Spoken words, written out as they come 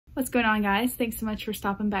What's going on, guys? Thanks so much for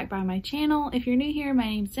stopping back by my channel. If you're new here, my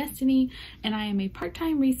name's Destiny and I am a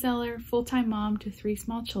part-time reseller, full-time mom to 3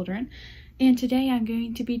 small children. And today I'm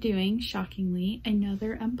going to be doing, shockingly,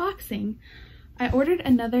 another unboxing. I ordered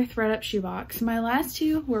another Thredup shoebox. My last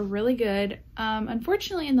 2 were really good.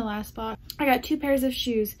 Unfortunately, in the last box, I got 2 pairs of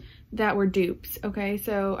shoes that were dupes. Okay,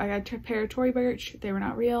 so I got a pair of Tory Burch, they were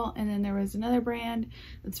not real, and then there was another brand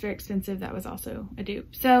that's very expensive that was also a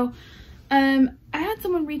dupe. So I had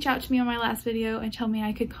someone reach out to me on my last video and tell me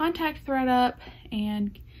I could contact Thredup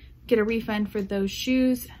and get a refund for those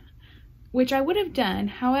shoes, which I would have done.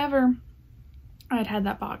 However, I'd had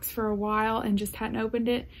that box for a while and just hadn't opened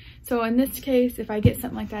it. So in this case, if I get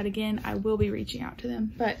something like that again, I will be reaching out to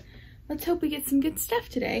them. But let's hope we get some good stuff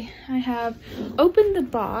today. I have opened the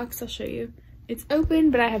box. I'll show you. It's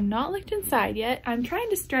open, but I have not looked inside yet. I'm trying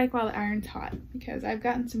to strike while the iron's hot because I've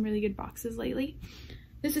gotten some really good boxes lately.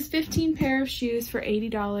 This is 15 pair of shoes for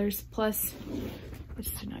 $80 plus, I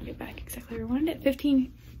just did not get back exactly where I wanted it,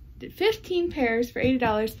 15 pairs for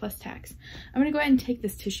 $80 plus tax. I'm gonna go ahead and take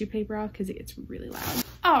this tissue paper off because it gets really loud.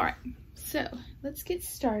 All right, so let's get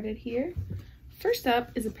started here. First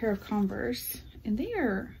up is a pair of Converse, and they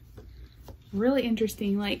are really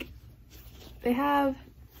interesting. Like, they have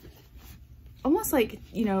almost like,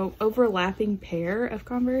 you know, overlapping pair of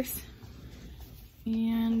Converse,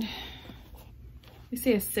 and they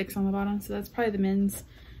say a 6 on the bottom, so that's probably the men's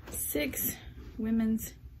 6,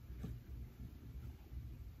 women's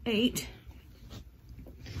 8.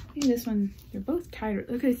 Maybe this one, they're both tighter.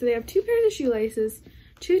 Okay, so they have 2 pairs of shoelaces,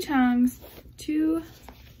 2 tongues, 2,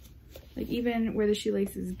 like even where the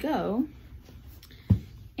shoelaces go.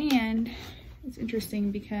 And it's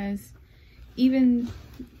interesting because even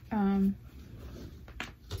the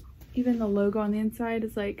logo on the inside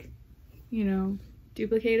is like, you know,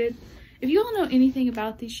 duplicated. If you all know anything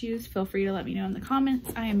about these shoes, feel free to let me know in the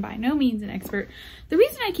comments. I am by no means an expert. The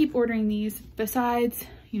reason I keep ordering these, besides,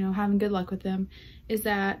 you know, having good luck with them, is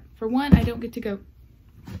that, for one, I don't get to go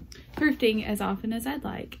thrifting as often as I'd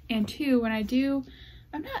like. And 2, when I do,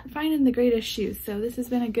 I'm not finding the greatest shoes. So this has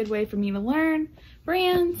been a good way for me to learn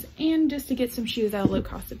brands and just to get some shoes at a low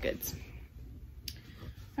cost of goods.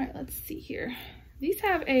 All right, let's see here. These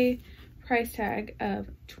have a price tag of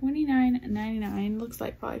 $29.99. Looks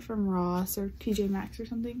like probably from Ross or TJ Maxx or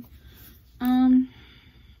something. I'm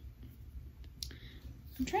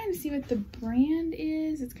trying to see what the brand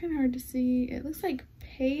is. It's kind of hard to see. It looks like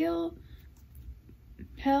Pale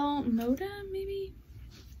Moda, maybe.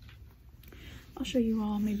 I'll show you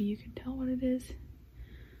all. Maybe you can tell what it is.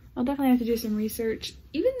 I'll definitely have to do some research.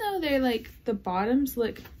 Even though they're like, the bottoms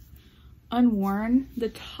look unworn, the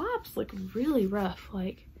tops look really rough.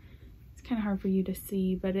 Like, kind of hard for you to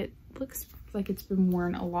see, but it looks like it's been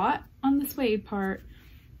worn a lot on the suede part,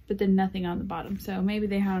 but then nothing on the bottom. So maybe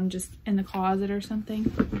they have them just in the closet or something.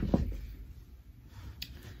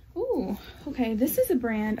 Ooh, okay, this is a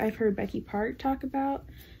brand I've heard Becky Park talk about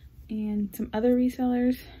and some other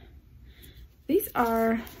resellers. These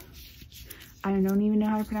are, I don't even know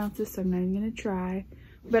how to pronounce this, so I'm not even gonna try,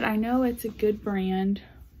 but I know it's a good brand,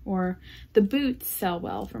 or the boots sell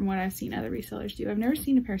well from what I've seen other resellers do. I've never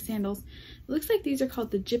seen a pair of sandals. It looks like these are called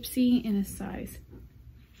the Gypsy in a size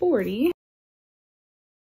 40,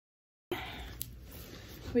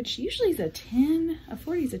 which usually is a 10. A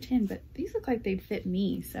 40 is a 10, but these look like they'd fit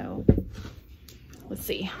me, so let's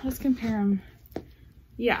see. Let's compare them.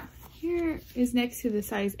 Yeah, here is next to the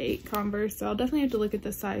size 8 Converse, so I'll definitely have to look at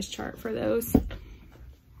the size chart for those.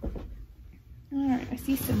 All right, I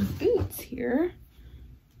see some boots here.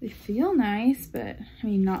 They feel nice, but I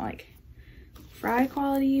mean, not like fry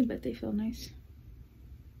quality, but they feel nice.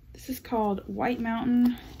 This is called White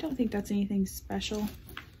Mountain. I don't think that's anything special. I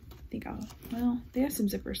think well, they have some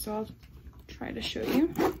zippers, so I'll try to show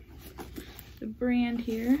you the brand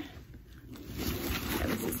here. Yeah,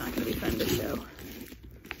 this is not gonna be fun to show.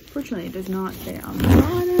 Fortunately, it does not say on the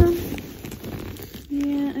bottom.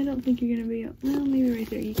 Yeah, I don't think you're gonna be, well, maybe right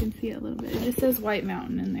there, you can see it a little bit. It just says White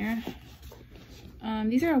Mountain in there.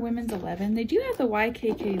 These are a women's 11. They do have the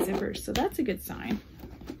YKK zippers, so that's a good sign.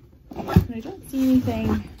 But I don't see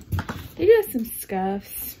anything. They do have some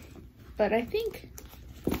scuffs, but I think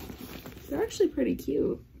they're actually pretty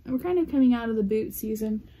cute. We're kind of coming out of the boot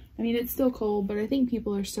season. I mean, it's still cold, but I think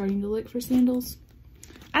people are starting to look for sandals.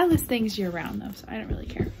 I list things year round though, so I don't really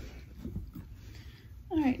care.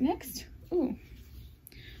 All right, next. Ooh,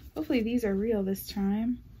 hopefully these are real this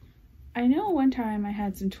time. I know one time I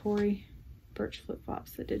had some Tory Burch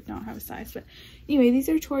flip-flops that did not have a size, but anyway, these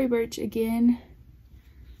are Tory Burch again.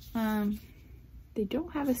 They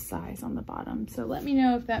don't have a size on the bottom, so let me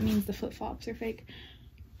know if that means the flip-flops are fake.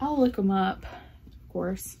 I'll look them up.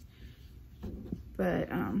 course. But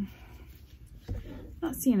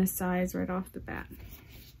not seeing a size right off the bat.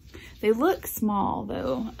 They look small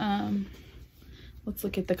though. Let's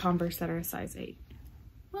look at the Converse that are a size 8.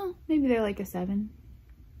 Well, maybe they're like a 7.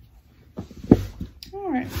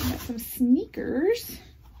 All right, we got some sneakers.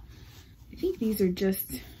 I think these are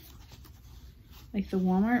just like the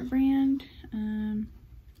Walmart brand.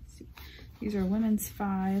 Let's see. These are women's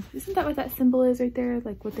 5. Isn't that what that symbol is right there?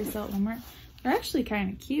 Like what they sell at Walmart? They're actually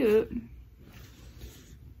kind of cute.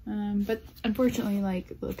 But unfortunately,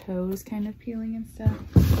 like the toe is kind of peeling and stuff.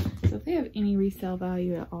 So if they have any resale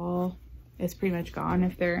value at all, it's pretty much gone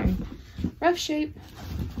if they're in rough shape.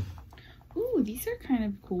 Ooh, these are kind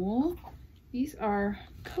of cool. These are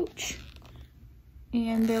Coach.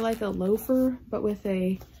 And they're like a loafer, but with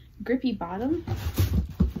a grippy bottom.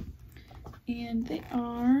 And they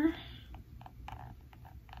are,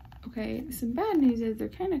 okay, some bad news is they're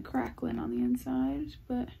kind of crackling on the inside,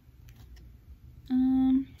 but,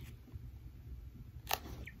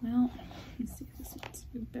 well, let's see if this one's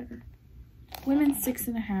a bit better. Women's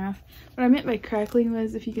 6.5. What I meant by crackling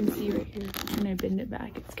was, if you can see right here, when I bend it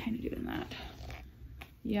back, it's kind of doing that.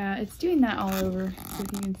 Yeah, it's doing that all over, so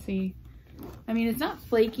if you can see. I mean, it's not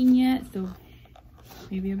flaking yet, so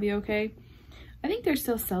maybe it'll be okay. I think they're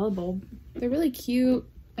still sellable. They're really cute,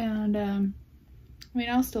 and I mean,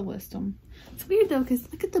 I'll still list them. It's weird though,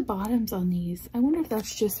 because look at the bottoms on these. I wonder if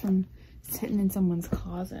that's just from sitting in someone's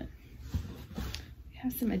closet. We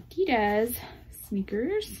have some Adidas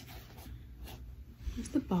sneakers. Here's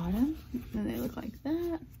the bottom, and they look like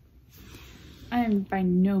that. I am by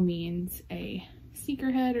no means a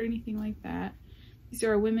sneakerhead or anything like that. These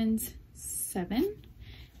are a women's 7,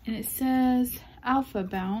 and it says Alpha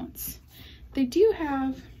Bounce. They do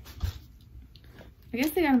have, I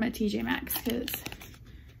guess they got them at TJ Maxx, because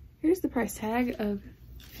here's the price tag of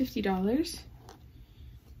 $50.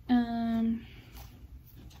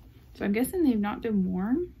 So I'm guessing they've not been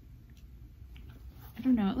worn. I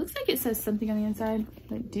don't know. It looks like it says something on the inside,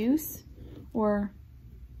 like Deuce or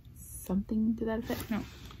something to that effect. No,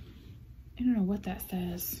 I don't know what that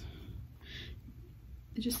says.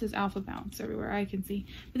 It just says Alpha Bounce everywhere I can see.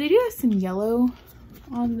 But they do have some yellow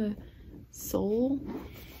on the sole.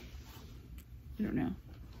 I don't know.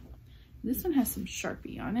 This one has some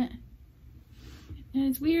Sharpie on it. And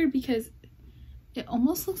it's weird because it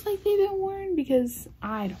almost looks like they've been worn, because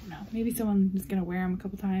I don't know. Maybe someone is gonna wear them a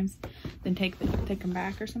couple times, then take them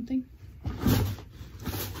back or something. All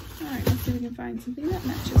right, let's see if we can find something that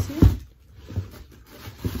matches here.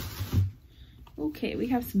 Okay, we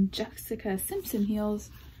have some Jessica Simpson heels.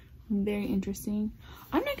 Very interesting.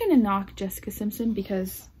 I'm not gonna knock Jessica Simpson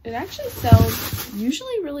because it actually sells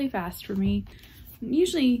usually really fast for me.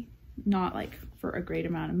 Usually not like for a great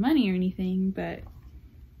amount of money or anything, but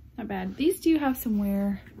not bad. These do have some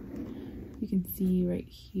wear. You can see right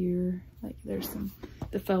here, like there's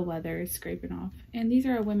the faux leather is scraping off. And these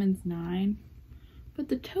are a women's 9, but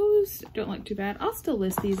the toes don't look too bad. I'll still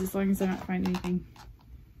list these as long as I don't find anything.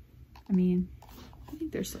 I mean, I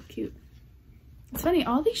think they're so cute. It's funny,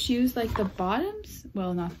 all these shoes, like the bottoms,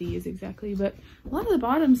 well, not these exactly, but a lot of the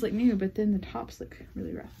bottoms look new, but then the tops look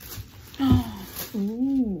really rough. Oh,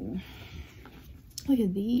 ooh, look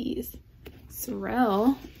at these.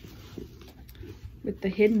 Sorel with the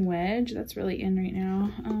hidden wedge. That's really in right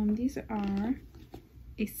now. These are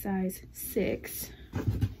a size 6.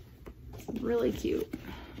 Really cute.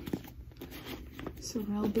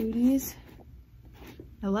 Sorel booties.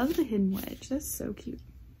 I love the hidden wedge. That's so cute.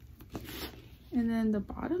 And then the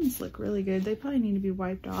bottoms look really good. They probably need to be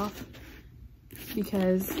wiped off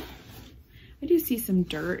because I do see some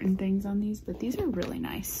dirt and things on these, but these are really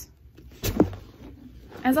nice.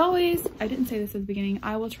 As always, I didn't say this at the beginning,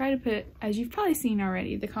 I will try to put, as you've probably seen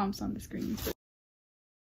already, the comps on the screen for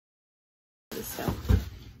this stuff.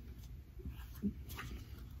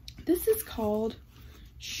 This is called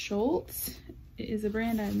Schultz. It is a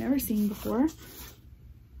brand I've never seen before.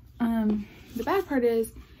 The bad part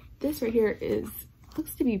is this right here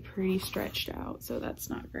looks to be pretty stretched out, so that's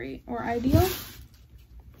not great or ideal.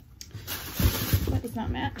 That does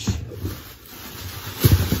not match.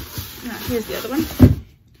 Here's the other one.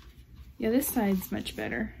 Yeah, this side's much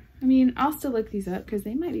better. I mean, I'll still look these up because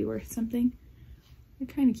they might be worth something.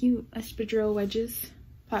 They're kind of cute. Espadrille wedges.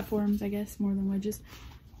 Platforms, I guess, more than wedges.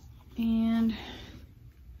 And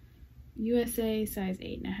USA size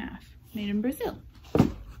 8.5. Made in Brazil.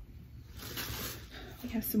 We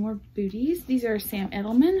have some more booties. These are Sam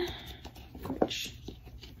Edelman, which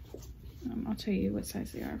I'll tell you what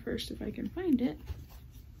size they are first if I can find it.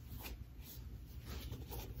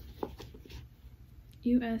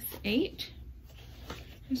 US 8.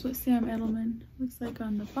 Here's what Sam Edelman looks like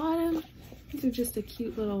on the bottom. These are just a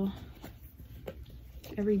cute little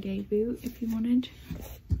everyday boot if you wanted.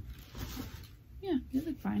 Yeah, they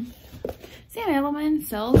look fine. Sam Edelman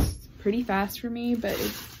sells pretty fast for me, but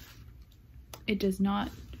it does not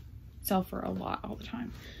sell for a lot all the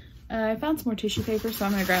time. I found some more tissue paper, so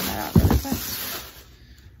I'm gonna grab that out really fast.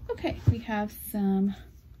 Okay, we have some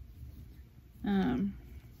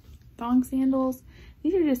thong sandals.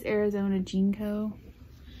 These are just Arizona Jean Co.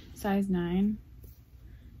 size 9,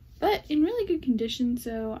 but in really good condition,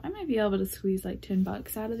 so I might be able to squeeze like 10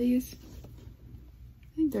 bucks out of these. I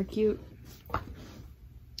think they're cute.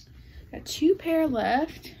 Got 2 pair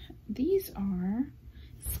left. These are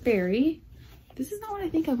Sperry. This is not what I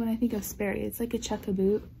think of when I think of Sperry. It's like a chukka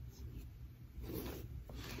boot.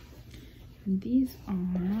 And these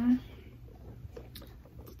are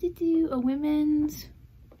a women's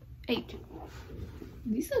 8.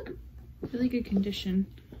 These look really good condition.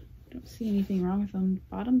 Don't see anything wrong with them.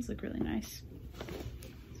 Bottoms look really nice.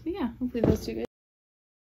 So yeah, hopefully those do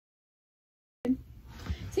good.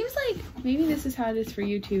 Seems like maybe this is how it is for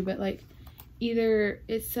you too, but like either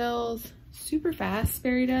it sells super fast,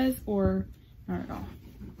 Sperry does, or not at all.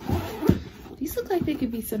 These look like they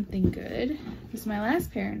could be something good. This is my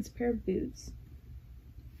last pair, and it's a pair of boots.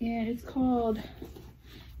 And it's called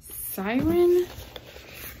Siren.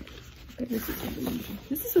 This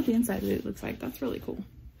is what the inside of the boot looks like. That's really cool.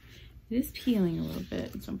 It is peeling a little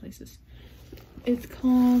bit in some places. It's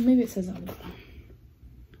called, maybe it says on the bottom.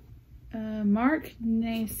 Mark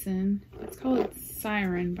Nason. It's called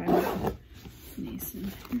Siren by Mark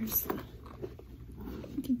Nason. Here's the,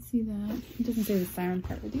 you can see that. It doesn't say the siren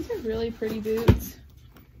part, but these are really pretty boots.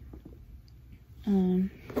 It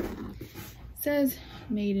says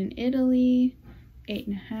made in Italy,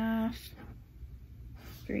 8.5.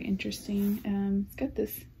 Very interesting. It's got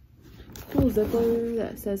this cool zipper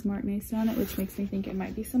that says Mark Nason on it, which makes me think it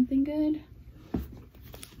might be something good.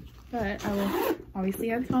 But I will obviously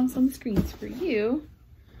have the comments on the screens for you.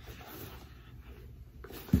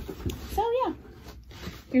 So yeah,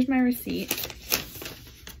 here's my receipt.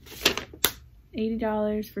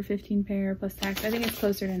 $80 for 15 pair plus tax. I think it's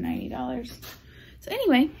closer to $90. So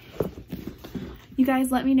anyway, you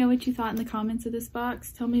guys let me know what you thought in the comments of this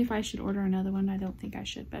box. Tell me if I should order another one. I don't think I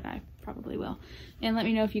should, but I probably will. And let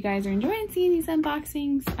me know if you guys are enjoying seeing these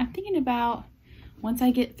unboxings. I'm thinking about, once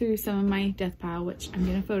I get through some of my death pile, which I'm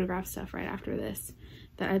gonna photograph stuff right after this,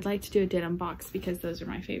 that I'd like to do a did unbox because those are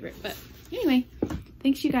my favorite. But anyway,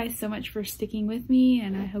 thanks you guys so much for sticking with me,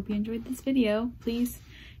 and I hope you enjoyed this video. Please,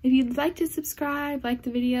 if you'd like to subscribe, like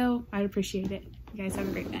the video, I'd appreciate it. You guys have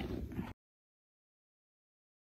a great night.